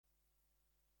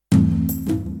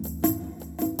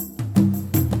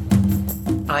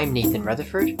I'm Nathan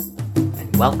Rutherford,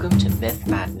 and welcome to Myth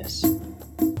Madness.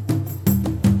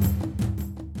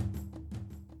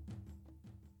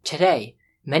 Today,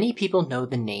 many people know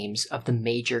the names of the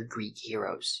major Greek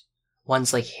heroes,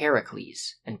 ones like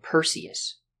Heracles and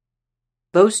Perseus.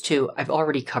 Those two I've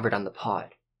already covered on the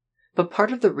pod, but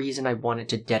part of the reason I wanted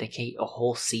to dedicate a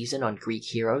whole season on Greek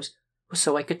heroes was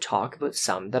so I could talk about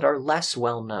some that are less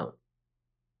well known.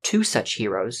 Two such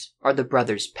heroes are the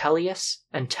brothers Peleus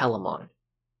and Telamon.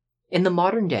 In the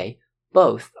modern day,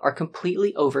 both are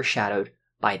completely overshadowed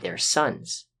by their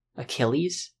sons,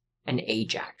 Achilles and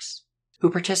Ajax, who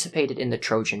participated in the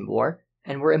Trojan War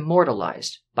and were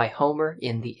immortalized by Homer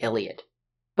in the Iliad.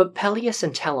 But Peleus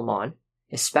and Telamon,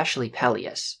 especially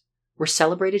Peleus, were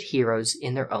celebrated heroes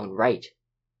in their own right.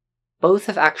 Both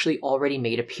have actually already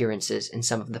made appearances in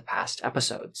some of the past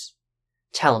episodes.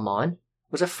 Telamon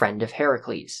was a friend of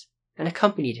Heracles and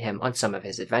accompanied him on some of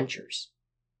his adventures.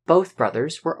 Both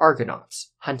brothers were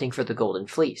Argonauts hunting for the Golden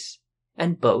Fleece,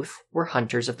 and both were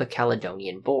hunters of the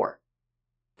Calydonian Boar.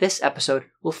 This episode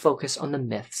will focus on the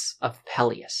myths of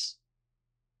Peleus.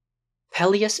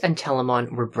 Peleus and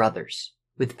Telamon were brothers,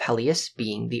 with Peleus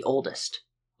being the oldest,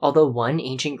 although one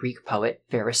ancient Greek poet,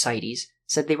 Pherecydes,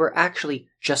 said they were actually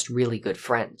just really good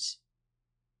friends.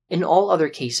 In all other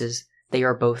cases, they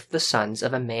are both the sons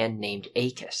of a man named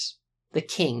Achis, the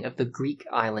king of the Greek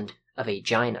island of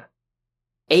Aegina.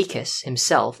 Achis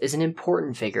himself is an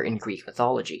important figure in Greek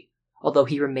mythology, although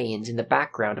he remains in the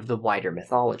background of the wider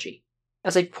mythology.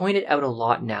 As I've pointed out a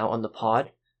lot now on the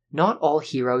pod, not all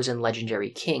heroes and legendary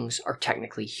kings are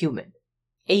technically human.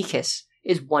 Achis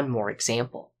is one more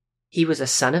example. He was a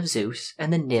son of Zeus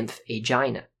and the nymph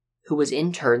Aegina, who was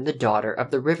in turn the daughter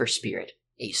of the river spirit,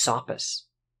 Aesopus.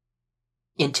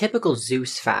 In typical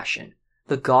Zeus fashion,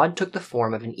 the god took the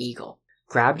form of an eagle,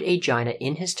 grabbed Aegina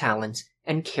in his talons,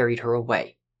 and carried her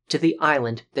away, to the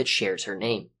island that shares her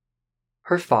name.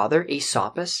 Her father,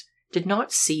 Aesopus, did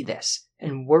not see this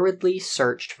and worriedly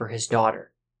searched for his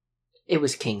daughter. It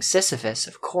was King Sisyphus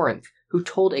of Corinth who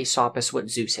told Aesopus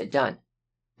what Zeus had done,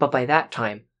 but by that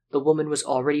time the woman was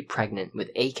already pregnant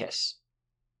with Achis.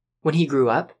 When he grew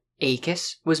up,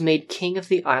 Achis was made king of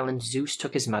the island Zeus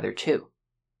took his mother to.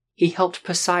 He helped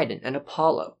Poseidon and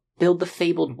Apollo build the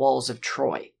fabled walls of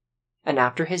Troy, and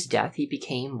after his death he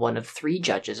became one of 3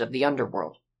 judges of the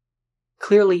underworld.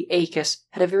 Clearly, Achis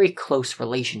had a very close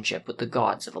relationship with the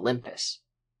gods of Olympus.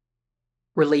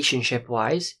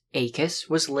 Relationship-wise, Achis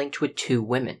was linked with 2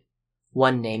 women,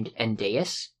 one named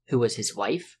Endeus, who was his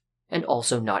wife, and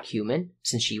also not human,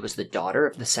 since she was the daughter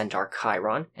of the centaur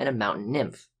Chiron and a mountain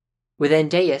nymph. With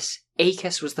Endeus,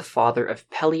 Achis was the father of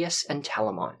Peleus and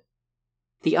Telamon.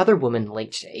 The other woman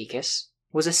linked to Achis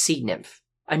was a sea nymph,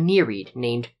 a Nereid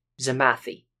named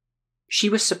Zamathi. She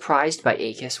was surprised by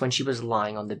Achis when she was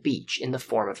lying on the beach in the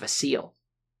form of a seal.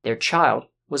 Their child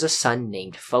was a son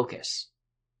named Phocus.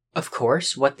 Of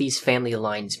course, what these family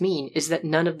lines mean is that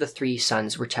none of the 3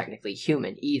 sons were technically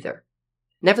human either.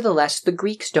 Nevertheless, the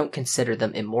Greeks don't consider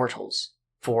them immortals,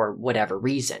 for whatever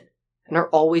reason, and are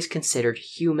always considered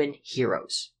human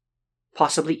heroes,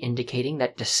 possibly indicating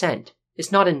that descent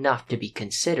is not enough to be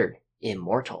considered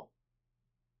immortal.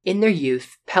 In their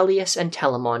youth, Peleus and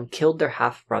Telamon killed their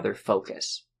half-brother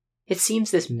Phocus. It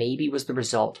seems this maybe was the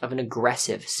result of an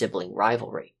aggressive sibling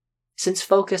rivalry. Since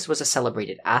Phocus was a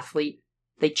celebrated athlete,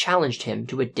 they challenged him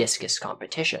to a discus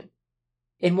competition.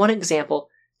 In one example,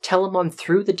 Telamon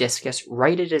threw the discus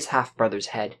right at his half-brother's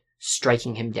head,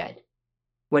 striking him dead.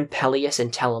 When Peleus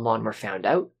and Telamon were found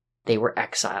out, they were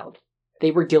exiled. They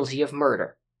were guilty of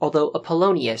murder, although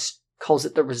Apollonius calls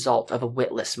it the result of a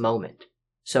witless moment.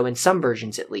 So in some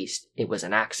versions at least, it was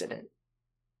an accident.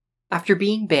 After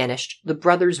being banished, the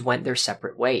brothers went their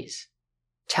separate ways.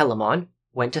 Telamon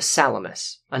went to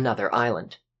Salamis, another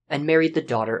island, and married the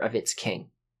daughter of its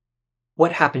king.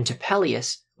 What happened to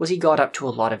Peleus was he got up to a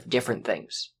lot of different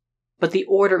things, but the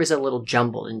order is a little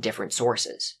jumbled in different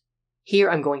sources.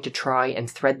 Here I'm going to try and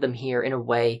thread them here in a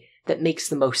way that makes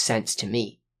the most sense to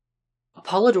me.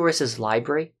 Apollodorus's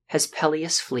library has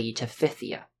Peleus flee to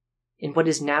Phthia, in what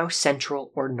is now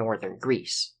central or northern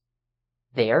Greece.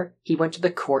 There, he went to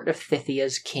the court of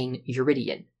Thythea's king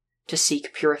Eurytion to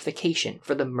seek purification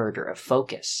for the murder of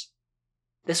Phocus.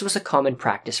 This was a common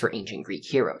practice for ancient Greek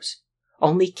heroes.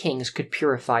 Only kings could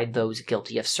purify those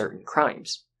guilty of certain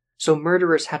crimes, so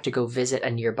murderers had to go visit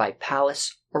a nearby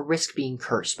palace or risk being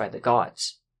cursed by the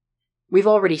gods. We've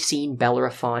already seen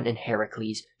Bellerophon and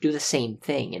Heracles do the same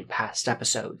thing in past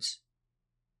episodes.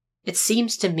 It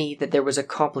seems to me that there was a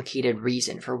complicated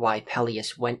reason for why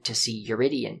Peleus went to see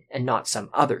Eurytion and not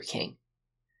some other king.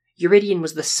 Eurytion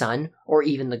was the son or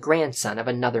even the grandson of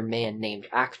another man named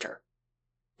Actor.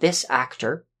 This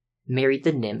actor married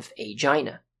the nymph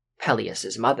Aegina,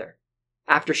 Peleus' mother,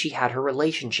 after she had her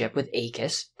relationship with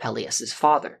Aeacus, Peleus'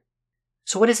 father.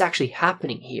 So what is actually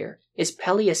happening here is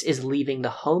Peleus is leaving the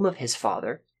home of his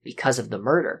father, because of the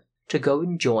murder, to go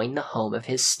and join the home of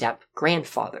his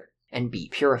step-grandfather and be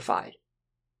purified.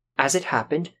 As it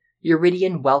happened,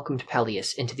 Eurydion welcomed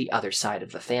Peleus into the other side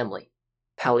of the family.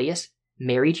 Peleus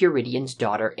married Eurydion's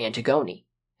daughter Antigone,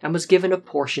 and was given a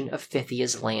portion of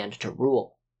Phthyia's land to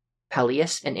rule.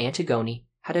 Peleus and Antigone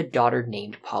had a daughter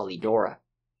named Polydora.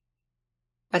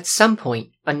 At some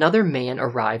point, another man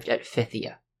arrived at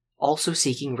Phthia, also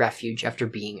seeking refuge after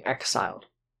being exiled.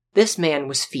 This man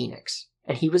was Phoenix,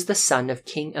 and he was the son of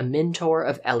King Amintor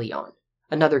of Eleon,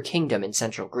 another kingdom in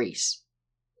central Greece.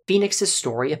 Phoenix's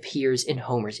story appears in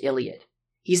Homer's Iliad.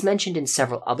 He's mentioned in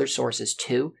several other sources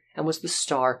too, and was the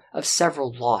star of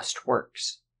several lost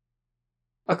works.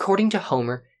 According to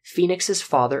Homer, Phoenix's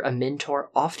father Amintor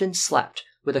often slept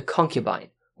with a concubine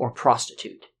or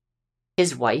prostitute.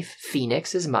 His wife,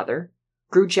 Phoenix, his mother,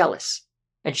 grew jealous,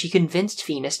 and she convinced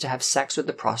Phoenix to have sex with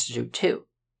the prostitute too,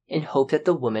 in hope that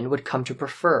the woman would come to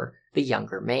prefer the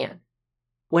younger man.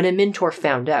 When Amintor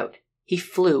found out, he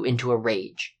flew into a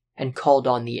rage and called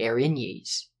on the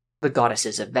Erinyes, the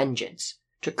goddesses of vengeance,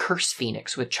 to curse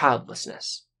Phoenix with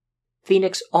childlessness.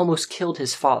 Phoenix almost killed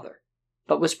his father,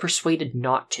 but was persuaded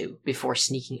not to before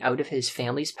sneaking out of his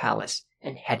family's palace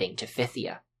and heading to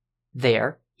Phthia.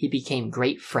 There, he became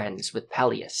great friends with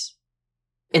Peleus.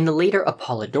 In the later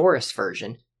Apollodorus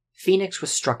version, Phoenix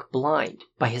was struck blind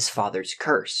by his father's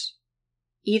curse.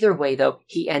 Either way, though,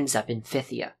 he ends up in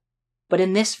Phthia. But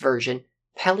in this version,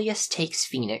 Peleus takes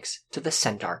Phoenix to the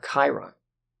centaur Chiron.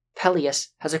 Peleus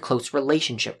has a close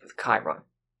relationship with Chiron,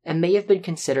 and may have been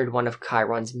considered one of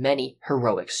Chiron's many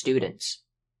heroic students.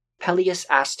 Peleus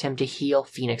asked him to heal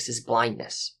Phoenix's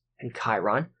blindness, and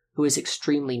Chiron, who is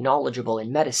extremely knowledgeable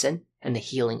in medicine and the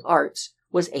healing arts,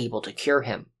 was able to cure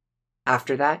him.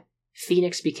 After that,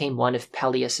 Phoenix became one of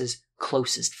Peleus's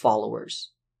closest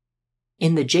followers.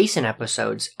 In the Jason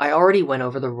episodes, I already went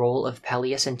over the role of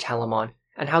Peleus and Telamon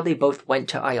and how they both went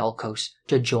to Iolcos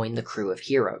to join the crew of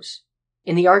heroes.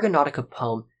 In the Argonautica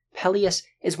poem, Peleus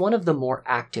is one of the more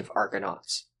active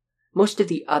Argonauts. Most of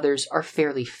the others are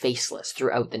fairly faceless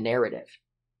throughout the narrative.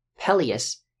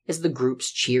 Peleus is the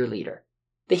group's cheerleader.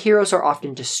 The heroes are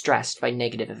often distressed by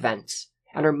negative events,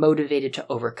 and are motivated to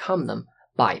overcome them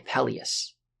by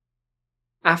Peleus.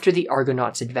 After the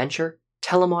Argonauts' adventure,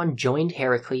 Telamon joined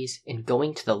Heracles in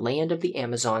going to the land of the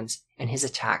Amazons and his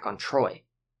attack on Troy.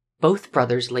 Both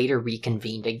brothers later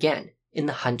reconvened again in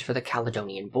the hunt for the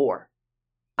Calydonian Boar.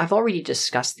 I've already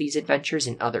discussed these adventures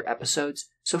in other episodes,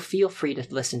 so feel free to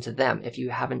listen to them if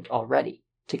you haven't already,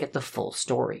 to get the full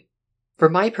story. For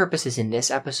my purposes in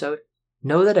this episode,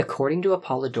 know that according to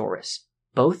Apollodorus,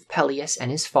 both Peleus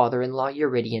and his father-in-law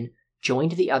Eurydion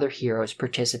joined the other heroes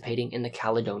participating in the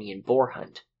Calydonian Boar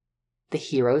hunt. The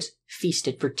heroes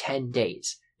feasted for 10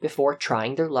 days before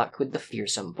trying their luck with the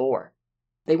fearsome boar.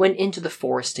 They went into the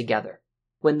forest together.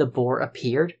 When the boar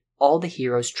appeared, all the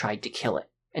heroes tried to kill it,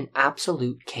 and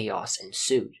absolute chaos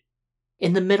ensued.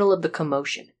 In the middle of the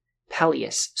commotion,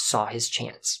 Peleus saw his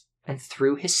chance and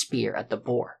threw his spear at the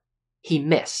boar. He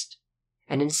missed,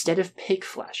 and instead of pig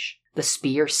flesh, the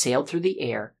spear sailed through the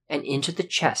air and into the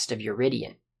chest of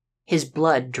Eurydion. His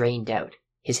blood drained out,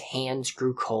 his hands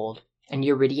grew cold, and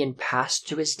Eurydion passed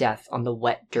to his death on the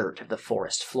wet dirt of the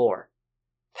forest floor.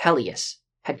 Peleus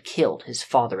had killed his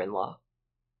father-in-law.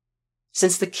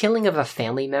 Since the killing of a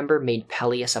family member made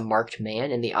Peleus a marked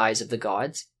man in the eyes of the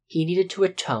gods, he needed to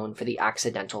atone for the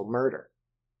accidental murder.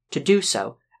 To do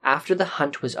so, after the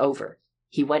hunt was over,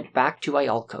 he went back to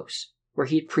Iolcos, where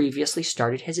he had previously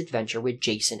started his adventure with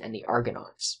Jason and the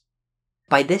Argonauts.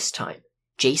 By this time,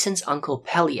 Jason's uncle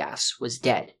Peleus was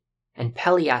dead, and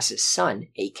Peleus' son,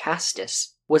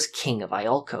 Acastus, was king of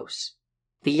Iolcos.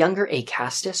 The younger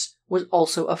Acastus was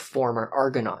also a former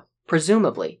Argonaut.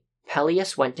 Presumably,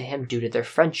 Peleus went to him due to their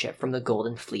friendship from the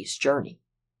Golden Fleece journey.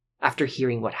 After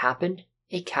hearing what happened,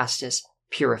 Acastus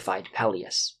purified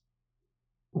Peleus.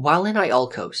 While in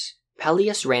Iolcos,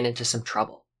 Peleus ran into some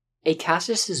trouble.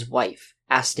 Acastus' wife,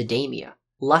 Astidamia,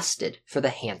 lusted for the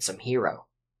handsome hero.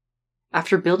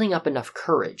 After building up enough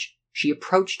courage, she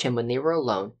approached him when they were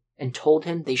alone and told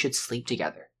him they should sleep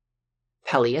together.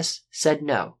 Peleus said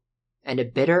no, and a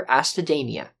bitter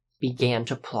Astidamia began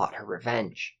to plot her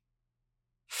revenge.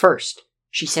 First,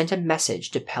 she sent a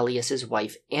message to Peleus'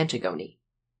 wife Antigone.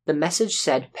 The message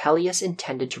said Peleus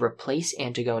intended to replace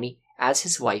Antigone as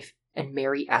his wife and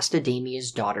marry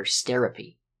Astidamia's daughter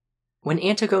Sterope. When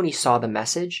Antigone saw the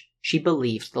message, she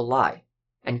believed the lie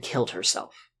and killed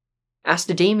herself.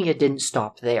 Astidamia didn't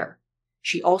stop there.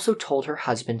 She also told her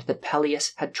husband that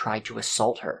Peleus had tried to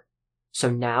assault her, so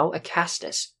now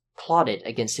Acastus plotted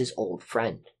against his old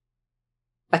friend.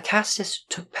 Acastus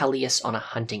took Peleus on a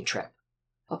hunting trip.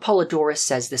 Apollodorus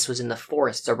says this was in the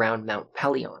forests around Mount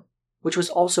Pelion, which was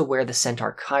also where the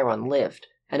centaur Chiron lived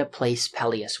and a place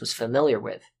Peleus was familiar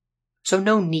with. So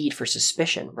no need for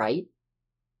suspicion, right?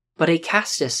 But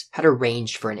Acastus had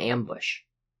arranged for an ambush.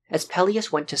 As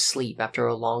Peleus went to sleep after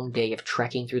a long day of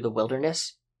trekking through the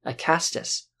wilderness,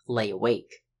 Acastus lay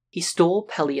awake. He stole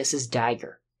Peleus's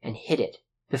dagger and hid it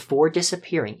before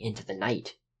disappearing into the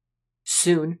night.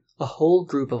 Soon, a whole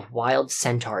group of wild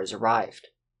centaurs arrived.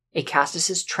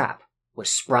 Acastus's trap was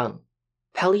sprung.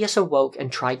 Peleus awoke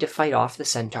and tried to fight off the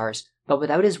centaurs, but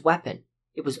without his weapon,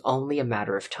 it was only a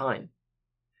matter of time.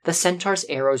 The centaur's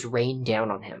arrows rained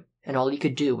down on him, and all he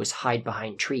could do was hide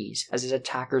behind trees as his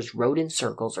attackers rode in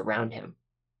circles around him.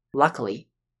 Luckily,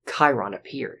 Chiron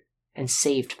appeared and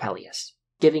saved Peleus,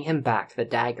 giving him back the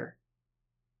dagger.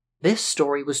 This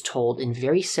story was told in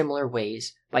very similar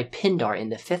ways by Pindar in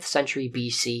the 5th century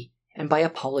BC and by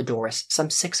Apollodorus some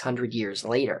 600 years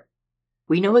later.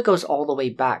 We know it goes all the way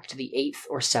back to the 8th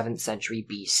or 7th century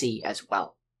BC as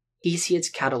well. Hesiod's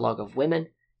Catalogue of Women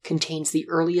contains the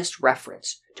earliest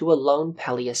reference to a lone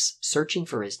Peleus searching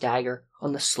for his dagger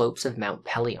on the slopes of Mount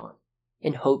Pelion,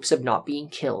 in hopes of not being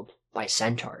killed by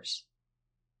centaurs.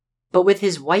 But with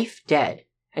his wife dead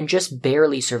and just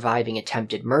barely surviving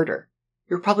attempted murder,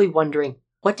 you're probably wondering,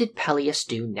 what did Peleus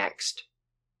do next?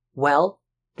 Well,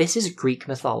 this is Greek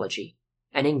mythology,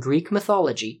 and in Greek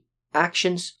mythology,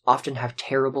 actions often have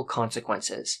terrible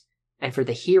consequences, and for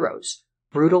the heroes,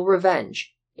 brutal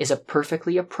revenge is a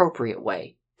perfectly appropriate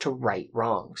way to right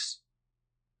wrongs.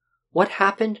 What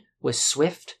happened was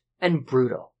swift and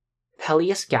brutal.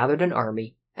 Peleus gathered an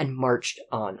army and marched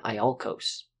on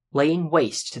Iolcos, laying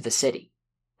waste to the city.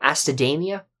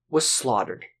 Astidamia was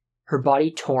slaughtered, her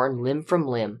body torn limb from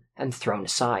limb and thrown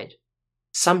aside.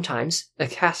 Sometimes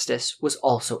Acastus was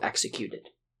also executed.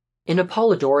 In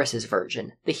Apollodorus's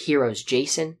version, the heroes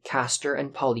Jason, Castor,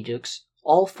 and Polydeuces,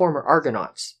 all former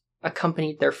Argonauts,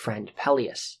 accompanied their friend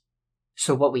Peleus.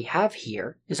 So what we have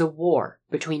here is a war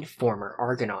between former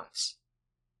Argonauts.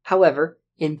 However,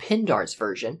 in Pindar's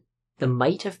version, the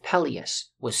might of Peleus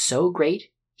was so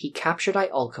great he captured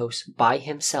Iolcos by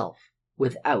himself,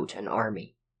 without an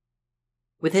army.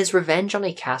 With his revenge on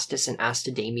Acastus and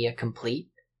Astidamia complete,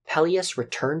 Peleus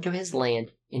returned to his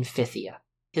land in Phthia.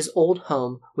 His old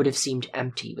home would have seemed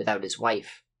empty without his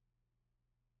wife.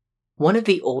 One of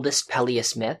the oldest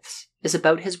Peleus myths is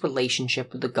about his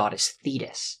relationship with the goddess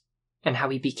Thetis, and how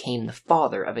he became the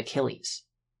father of Achilles.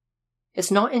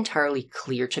 It's not entirely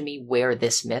clear to me where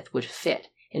this myth would fit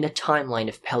in a timeline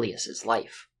of Peleus's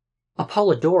life.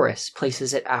 Apollodorus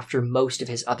places it after most of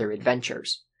his other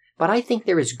adventures, but I think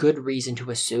there is good reason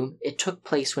to assume it took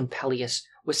place when Peleus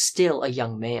was still a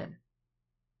young man.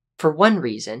 For one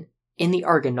reason, in the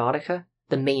Argonautica,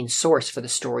 the main source for the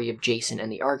story of Jason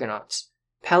and the Argonauts,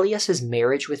 Peleus's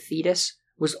marriage with Thetis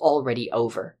was already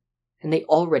over, and they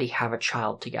already have a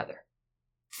child together.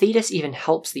 Thetis even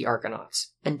helps the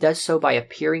Argonauts, and does so by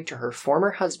appearing to her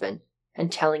former husband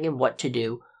and telling him what to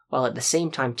do, while at the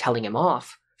same time telling him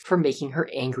off for making her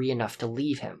angry enough to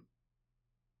leave him.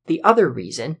 The other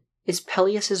reason is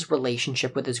Peleus's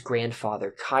relationship with his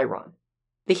grandfather Chiron.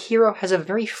 The hero has a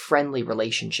very friendly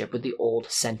relationship with the old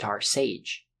centaur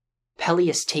sage.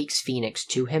 Peleus takes Phoenix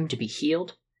to him to be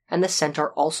healed, and the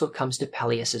centaur also comes to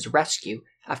Peleus's rescue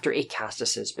after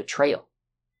Acastus's betrayal.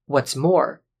 What's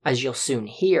more, as you'll soon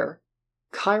hear,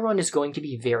 Chiron is going to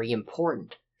be very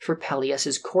important for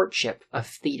Peleus's courtship of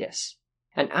Thetis,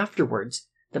 and afterwards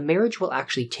the marriage will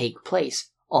actually take place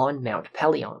on Mount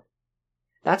Pelion.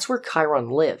 That's where Chiron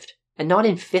lived, and not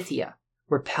in Phthia,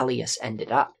 where Peleus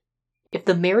ended up. If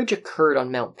the marriage occurred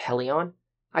on Mount Pelion,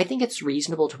 I think it's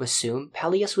reasonable to assume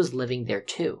Peleus was living there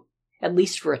too, at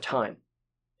least for a time.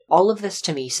 All of this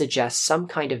to me suggests some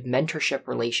kind of mentorship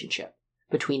relationship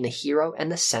between the hero and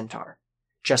the centaur,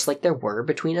 just like there were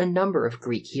between a number of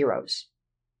Greek heroes.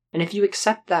 And if you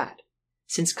accept that,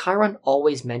 since Chiron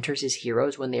always mentors his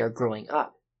heroes when they are growing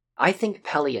up, I think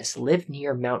Peleus lived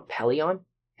near Mount Pelion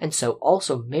and so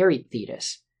also married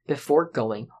Thetis before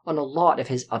going on a lot of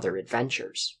his other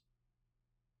adventures.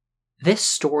 This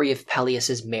story of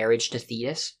Peleus's marriage to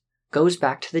Thetis goes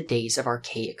back to the days of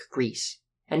archaic Greece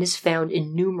and is found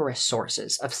in numerous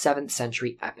sources of 7th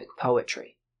century epic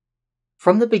poetry.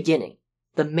 From the beginning,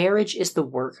 the marriage is the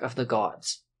work of the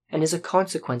gods and is a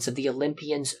consequence of the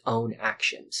Olympians' own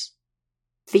actions.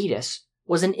 Thetis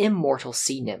was an immortal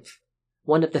sea nymph,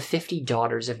 one of the 50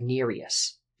 daughters of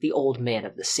Nereus, the old man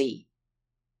of the sea.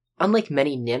 Unlike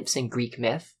many nymphs in Greek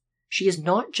myth, she is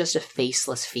not just a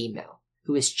faceless female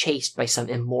who is chased by some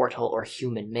immortal or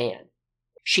human man.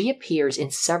 She appears in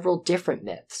several different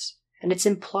myths, and it's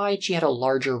implied she had a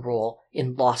larger role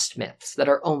in lost myths that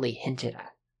are only hinted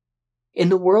at. In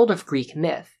the world of Greek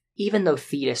myth, even though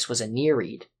Thetis was a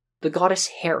Nereid, the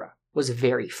goddess Hera was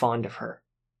very fond of her.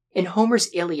 In Homer's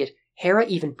Iliad, Hera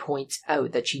even points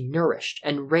out that she nourished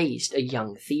and raised a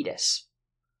young Thetis.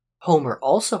 Homer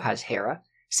also has Hera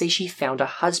say she found a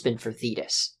husband for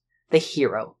Thetis, the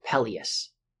hero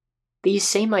Peleus. These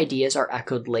same ideas are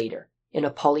echoed later in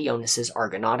Apollonius's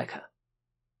Argonautica.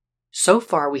 So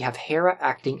far we have Hera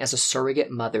acting as a surrogate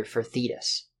mother for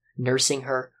Thetis, nursing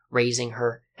her, raising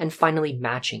her, and finally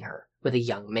matching her with a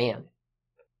young man.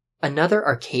 Another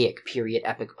archaic period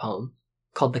epic poem,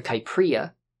 called the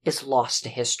Kypria, is lost to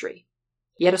history,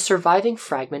 yet a surviving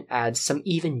fragment adds some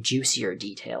even juicier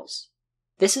details.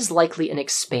 This is likely an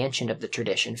expansion of the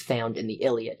tradition found in the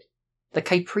Iliad. The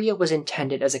Kypria was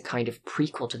intended as a kind of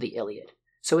prequel to the Iliad,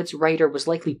 so its writer was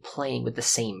likely playing with the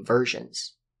same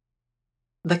versions.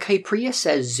 The Kypria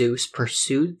says Zeus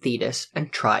pursued Thetis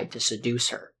and tried to seduce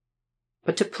her.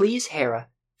 But to please Hera,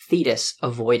 Thetis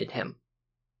avoided him.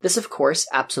 This, of course,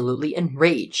 absolutely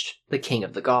enraged the king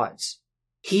of the gods.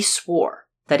 He swore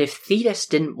that if Thetis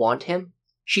didn't want him,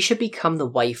 she should become the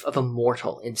wife of a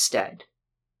mortal instead.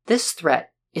 This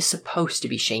threat is supposed to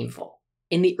be shameful.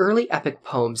 In the early epic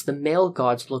poems, the male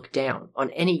gods look down on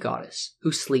any goddess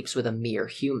who sleeps with a mere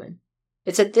human.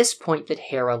 It's at this point that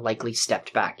Hera likely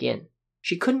stepped back in.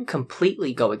 She couldn't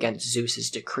completely go against Zeus's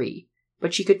decree,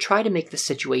 but she could try to make the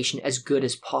situation as good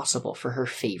as possible for her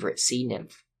favorite sea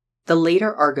nymph. The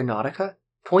later Argonautica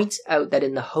points out that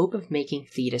in the hope of making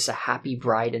Thetis a happy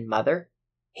bride and mother,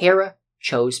 Hera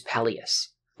chose Peleus,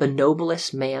 the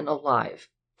noblest man alive,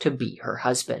 to be her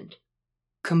husband.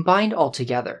 Combined all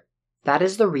together, that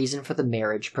is the reason for the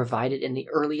marriage provided in the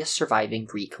earliest surviving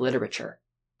Greek literature.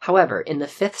 However, in the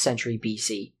 5th century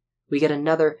BC, we get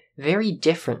another, very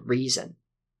different reason.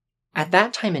 At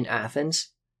that time in Athens,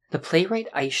 the playwright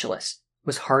Aeschylus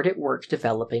was hard at work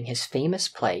developing his famous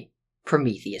play,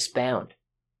 Prometheus Bound.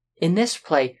 In this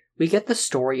play, we get the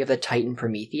story of the Titan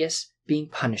Prometheus being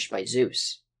punished by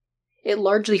Zeus. It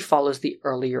largely follows the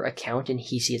earlier account in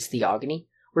Hesiod's Theogony,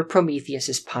 where Prometheus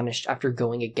is punished after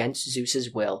going against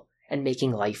Zeus's will and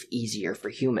making life easier for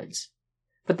humans.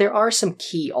 But there are some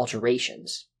key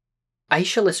alterations.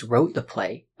 Aeschylus wrote the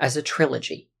play as a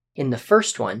trilogy. In the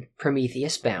first one,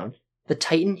 Prometheus Bound, the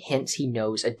Titan hints he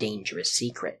knows a dangerous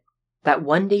secret, that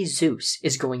one day Zeus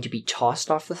is going to be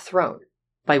tossed off the throne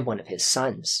by one of his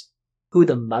sons. Who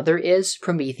the mother is,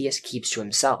 Prometheus keeps to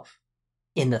himself.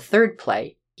 In the third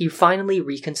play, he finally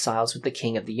reconciles with the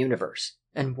king of the universe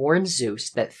and warns Zeus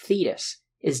that Thetis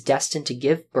is destined to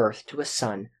give birth to a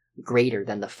son greater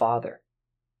than the father.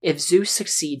 If Zeus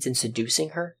succeeds in seducing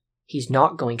her, he's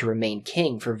not going to remain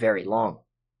king for very long.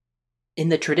 In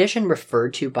the tradition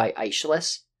referred to by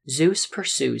Aeschylus, Zeus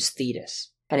pursues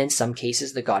Thetis, and in some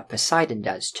cases the god Poseidon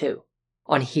does too.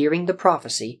 On hearing the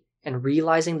prophecy and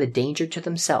realizing the danger to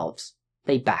themselves,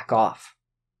 they back off.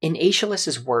 In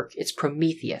Aeschylus's work, it's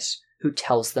Prometheus who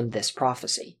tells them this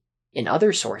prophecy. In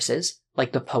other sources,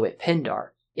 like the poet Pindar,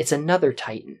 it's another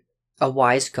Titan, a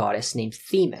wise goddess named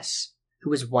Themis, who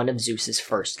was one of Zeus's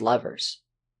first lovers.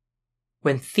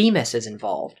 When Themis is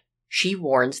involved, she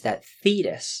warns that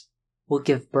Thetis will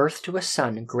give birth to a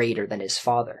son greater than his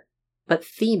father. But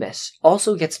Themis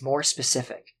also gets more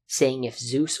specific, saying if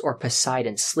Zeus or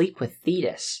Poseidon sleep with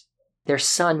Thetis, their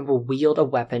son will wield a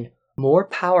weapon more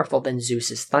powerful than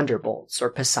Zeus's thunderbolts or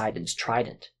Poseidon's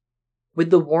trident. With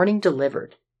the warning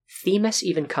delivered, Themis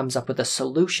even comes up with a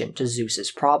solution to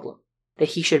Zeus's problem, that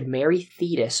he should marry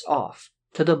Thetis off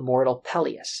to the mortal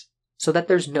Peleus, so that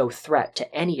there's no threat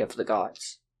to any of the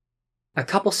gods. A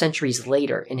couple centuries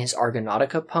later, in his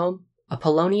Argonautica poem,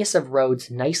 Apollonius of Rhodes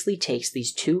nicely takes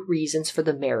these two reasons for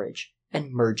the marriage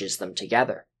and merges them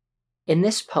together. In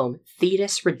this poem,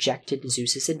 Thetis rejected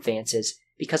Zeus's advances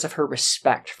because of her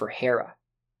respect for Hera,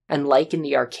 and like in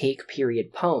the archaic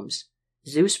period poems,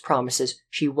 Zeus promises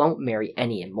she won't marry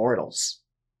any immortals.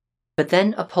 But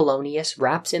then Apollonius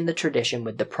wraps in the tradition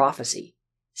with the prophecy,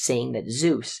 saying that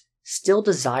Zeus still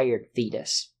desired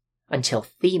Thetis, until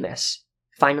Themis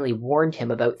finally warned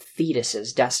him about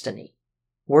Thetis's destiny.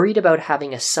 Worried about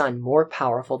having a son more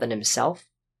powerful than himself,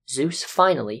 Zeus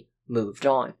finally moved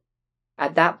on.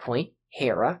 At that point,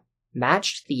 Hera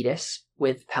matched Thetis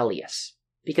with Peleus,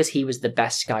 because he was the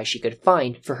best guy she could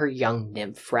find for her young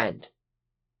nymph friend.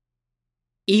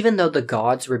 Even though the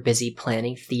gods were busy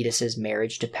planning Thetis's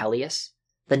marriage to Peleus,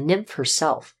 the nymph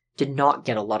herself did not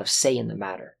get a lot of say in the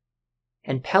matter.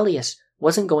 And Peleus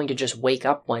wasn't going to just wake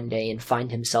up one day and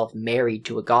find himself married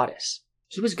to a goddess.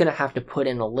 He was going to have to put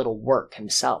in a little work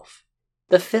himself.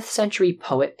 The 5th century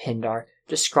poet Pindar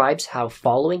describes how,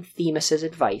 following Themis'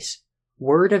 advice,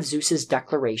 word of Zeus's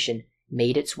declaration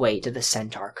made its way to the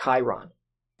centaur Chiron.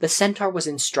 The centaur was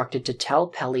instructed to tell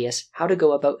Peleus how to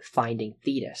go about finding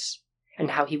Thetis,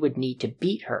 and how he would need to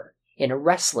beat her in a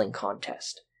wrestling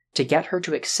contest to get her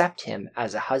to accept him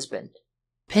as a husband.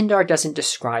 Pindar doesn't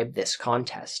describe this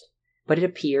contest, but it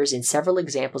appears in several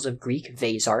examples of Greek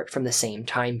vase art from the same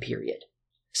time period.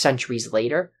 Centuries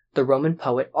later, the Roman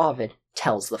poet Ovid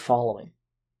tells the following.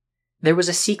 There was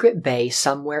a secret bay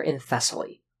somewhere in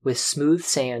Thessaly, with smooth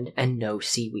sand and no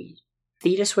seaweed.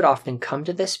 Thetis would often come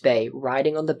to this bay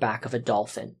riding on the back of a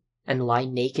dolphin, and lie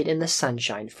naked in the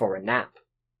sunshine for a nap.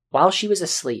 While she was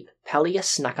asleep, Peleus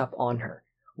snuck up on her,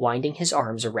 winding his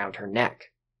arms around her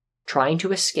neck. Trying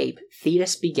to escape,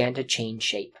 Thetis began to change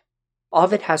shape.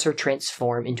 Ovid has her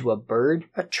transform into a bird,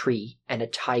 a tree, and a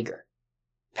tiger.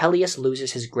 Peleus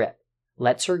loses his grip,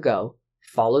 lets her go,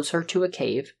 follows her to a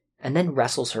cave, and then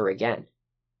wrestles her again.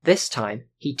 This time,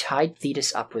 he tied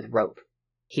Thetis up with rope.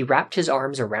 He wrapped his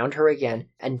arms around her again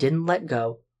and didn't let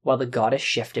go while the goddess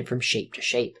shifted from shape to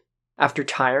shape. After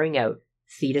tiring out,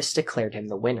 Thetis declared him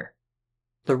the winner.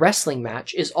 The wrestling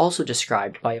match is also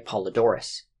described by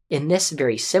Apollodorus. In this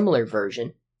very similar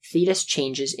version, Thetis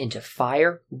changes into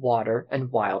fire, water,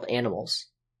 and wild animals.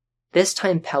 This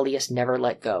time Peleus never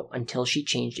let go until she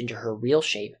changed into her real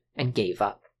shape and gave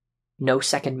up. No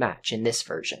second match in this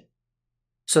version.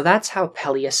 So that's how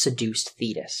Peleus seduced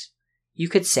Thetis. You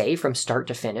could say from start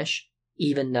to finish,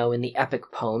 even though in the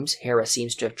epic poems Hera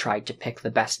seems to have tried to pick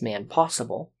the best man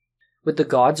possible, with the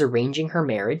gods arranging her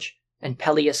marriage, and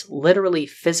Peleus literally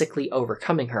physically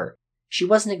overcoming her, she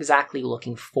wasn't exactly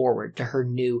looking forward to her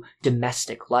new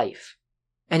domestic life.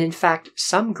 And in fact,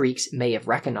 some Greeks may have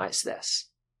recognized this.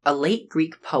 A late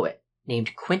Greek poet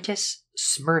named Quintus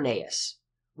Smyrnaeus,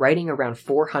 writing around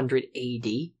 400 AD,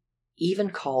 even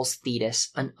calls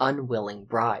Thetis an unwilling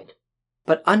bride.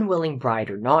 But unwilling bride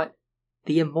or not,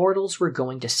 the immortals were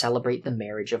going to celebrate the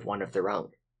marriage of one of their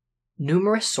own.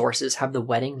 Numerous sources have the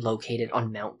wedding located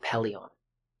on Mount Pelion.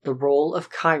 The role of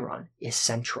Chiron is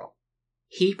central.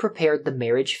 He prepared the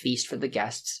marriage feast for the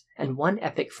guests, and one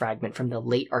epic fragment from the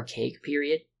late Archaic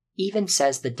period even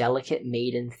says the delicate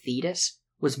maiden Thetis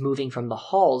was moving from the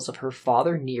halls of her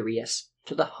father Nereus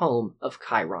to the home of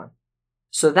Chiron.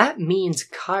 So that means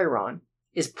Chiron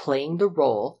is playing the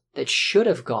role that should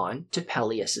have gone to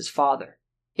Peleus' father.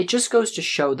 It just goes to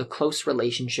show the close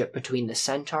relationship between the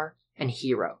centaur and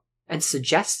hero, and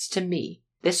suggests to me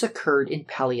this occurred in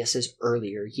Peleus'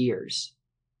 earlier years.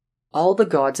 All the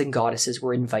gods and goddesses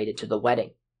were invited to the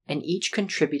wedding, and each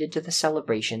contributed to the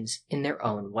celebrations in their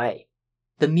own way.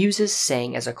 The Muses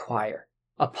sang as a choir.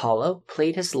 Apollo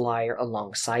played his lyre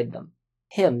alongside them.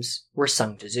 Hymns were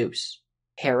sung to Zeus.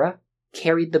 Hera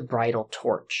carried the bridal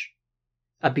torch.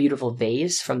 A beautiful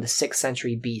vase from the 6th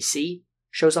century BC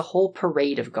shows a whole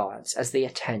parade of gods as they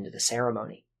attend the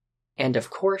ceremony. And of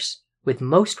course, with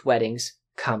most weddings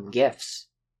come gifts.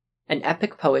 An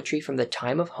epic poetry from the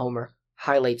time of Homer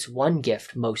highlights one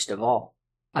gift most of all,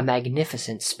 a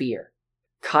magnificent spear.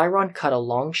 Chiron cut a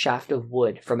long shaft of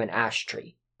wood from an ash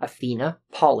tree. Athena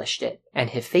polished it,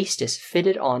 and Hephaestus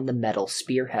fitted on the metal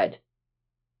spearhead.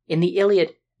 In the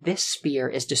Iliad, this spear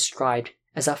is described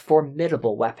as a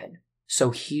formidable weapon,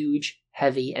 so huge,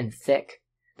 heavy, and thick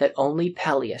that only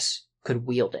Peleus could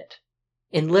wield it.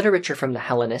 In literature from the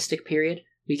Hellenistic period,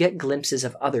 we get glimpses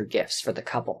of other gifts for the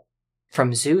couple.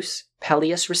 From Zeus,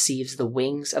 Peleus receives the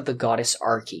wings of the goddess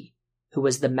Arche, who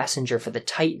was the messenger for the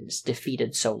Titans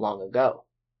defeated so long ago.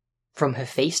 From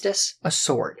Hephaestus, a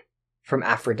sword. From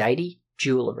Aphrodite,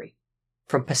 jewelry.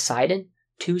 From Poseidon,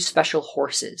 2 special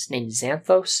horses named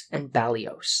Xanthos and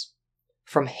Balios.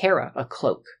 From Hera, a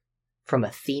cloak. From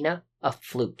Athena, a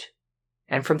flute.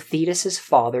 And from Thetis'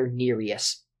 father,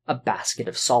 Nereus, a basket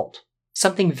of salt.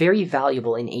 Something very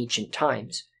valuable in ancient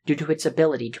times, due to its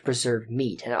ability to preserve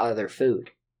meat and other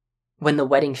food. When the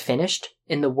wedding finished,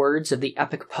 in the words of the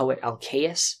epic poet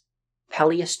Alcaeus,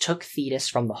 Peleus took Thetis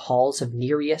from the halls of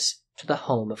Nereus to the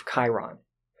home of Chiron.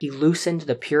 He loosened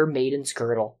the pure maiden's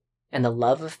girdle, and the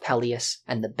love of Peleus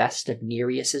and the best of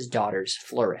Nereus' daughters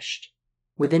flourished.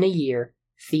 Within a year,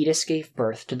 Thetis gave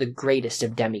birth to the greatest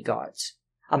of demigods,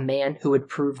 a man who would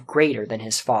prove greater than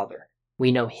his father.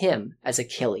 We know him as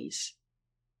Achilles.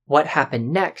 What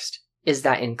happened next is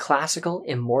that in classical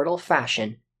immortal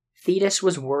fashion, Thetis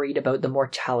was worried about the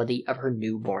mortality of her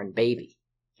newborn baby,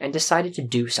 and decided to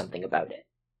do something about it.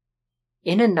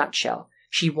 In a nutshell,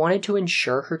 she wanted to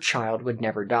ensure her child would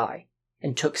never die,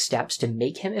 and took steps to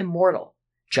make him immortal,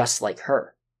 just like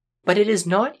her. But it is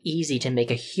not easy to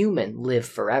make a human live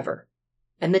forever,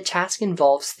 and the task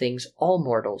involves things all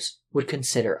mortals would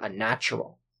consider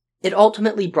unnatural. It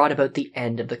ultimately brought about the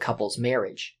end of the couple's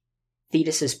marriage.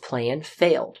 Thetis's plan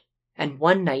failed, and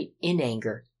one night, in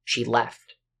anger, she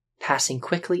left, passing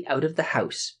quickly out of the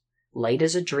house. Light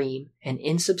as a dream and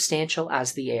insubstantial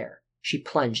as the air, she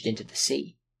plunged into the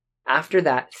sea. After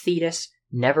that, Thetis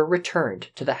never returned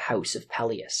to the house of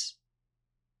Peleus.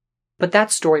 But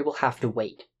that story will have to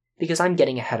wait, because I'm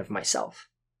getting ahead of myself.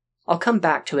 I'll come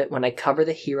back to it when I cover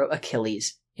the hero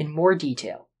Achilles in more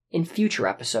detail in future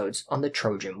episodes on the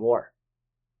Trojan War.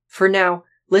 For now,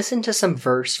 listen to some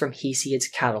verse from Hesiod's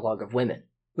Catalogue of Women,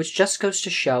 which just goes to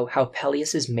show how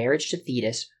Peleus' marriage to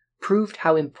Thetis proved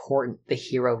how important the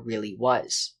hero really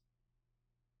was.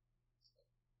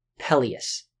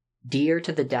 Peleus, dear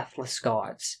to the deathless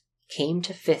gods, came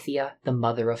to Phthia, the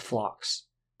mother of flocks,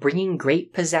 bringing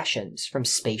great possessions from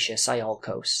spacious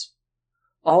Iolcos.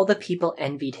 All the people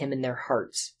envied him in their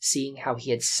hearts, seeing how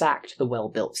he had sacked the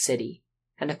well-built city,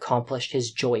 and accomplished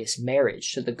his joyous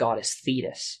marriage to the goddess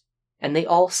Thetis. And they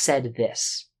all said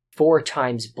this, 4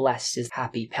 times blessed is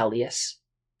happy Peleus,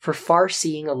 for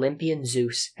far-seeing Olympian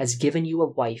Zeus has given you a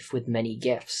wife with many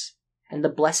gifts, and the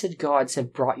blessed gods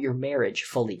have brought your marriage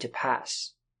fully to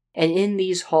pass. And in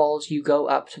these halls you go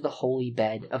up to the holy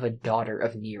bed of a daughter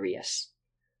of Nereus.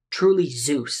 Truly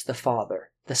Zeus the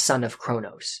father, the son of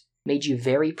Cronos, made you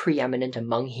very preeminent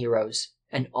among heroes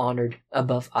and honored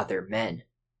above other men.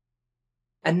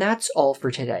 And that's all for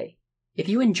today. If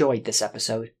you enjoyed this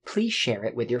episode, please share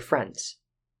it with your friends.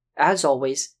 As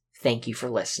always, thank you for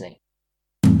listening.